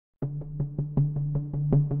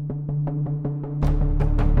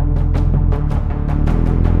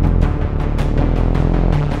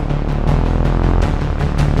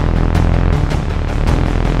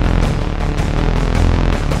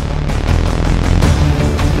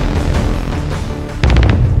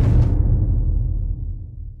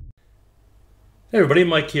Hey everybody,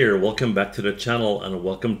 Mike here. Welcome back to the channel and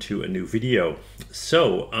welcome to a new video.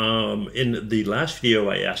 In the last video,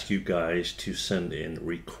 I asked you guys to send in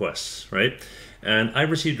requests, right? And I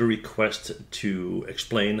received a request to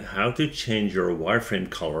explain how to change your wireframe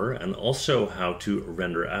color and also how to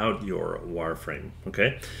render out your wireframe,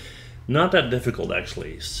 okay? Not that difficult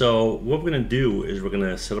actually. So what we're going to do is we're going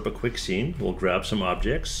to set up a quick scene. We'll grab some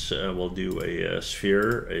objects. We'll do a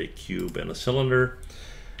sphere, a cube, and a cylinder.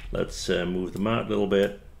 Let's move them out a little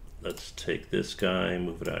bit. Let's take this guy,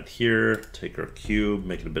 move it out here, take our cube,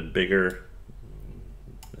 make it a bit bigger,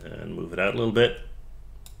 and move it out a little bit.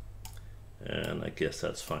 And I guess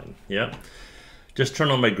that's fine. Yeah. Just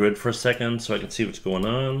turn on my grid for a second so I can see what's going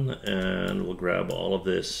on, and we'll grab all of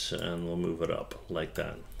this and we'll move it up like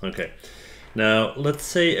that. Okay. Now, let's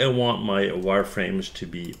say I want my wireframes to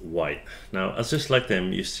be white. Now, as I select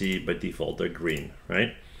them, you see by default they're green,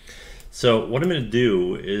 right? So what I'm going to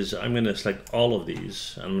do is I'm going to select all of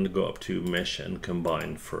these. I'm going to go up to Mesh and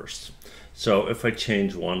Combine first. So if I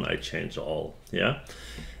change one, I change all. Yeah.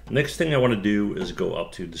 Next thing I want to do is go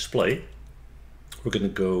up to Display. We're going to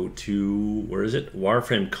go to, where is it?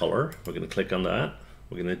 Wireframe Color. We're going to click on that.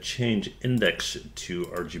 We're going to change Index to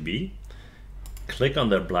RGB. Click on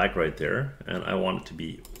that black right there, and I want it to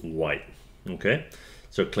be white. Okay.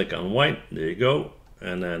 So click on white. There you go.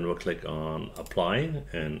 And then we'll click on Apply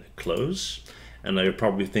and Close. And now you're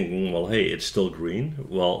probably thinking, well, hey, it's still green.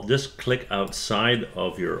 Well, just click outside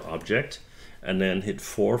of your object and then hit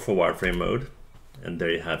 4 for wireframe mode. And there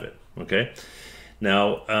you have it, okay?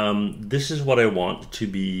 Now, this is what I want to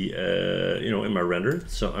be, in my render.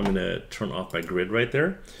 So I'm gonna turn off my grid right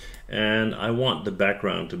there. And I want the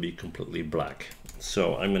background to be completely black.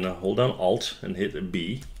 So I'm gonna hold down Alt and hit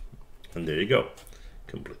B. And there you go,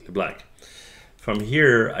 completely black. From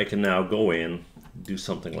here, I can now go in, do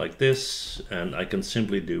something like this, and I can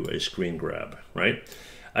simply do a screen grab, right?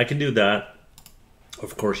 I can do that.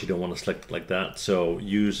 Of course, you don't want to select it like that, so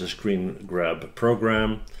use a screen grab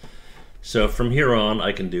program. So from here on,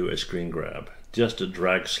 I can do a screen grab. Just to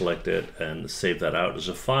drag select it and save that out as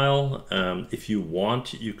a file. If you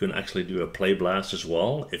want, you can actually do a play blast as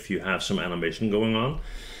well if you have some animation going on.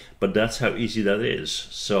 But that's how easy that is.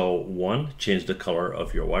 So 1, change the color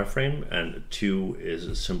of your wireframe, and 2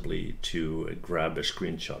 is simply to grab a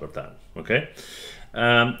screenshot of that, okay?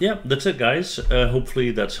 Yeah, that's it guys.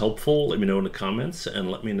 Hopefully that's helpful. Let me know in the comments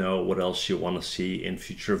and let me know what else you want to see in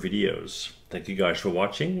future videos. Thank you guys for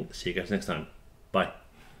watching. See you guys next time. Bye.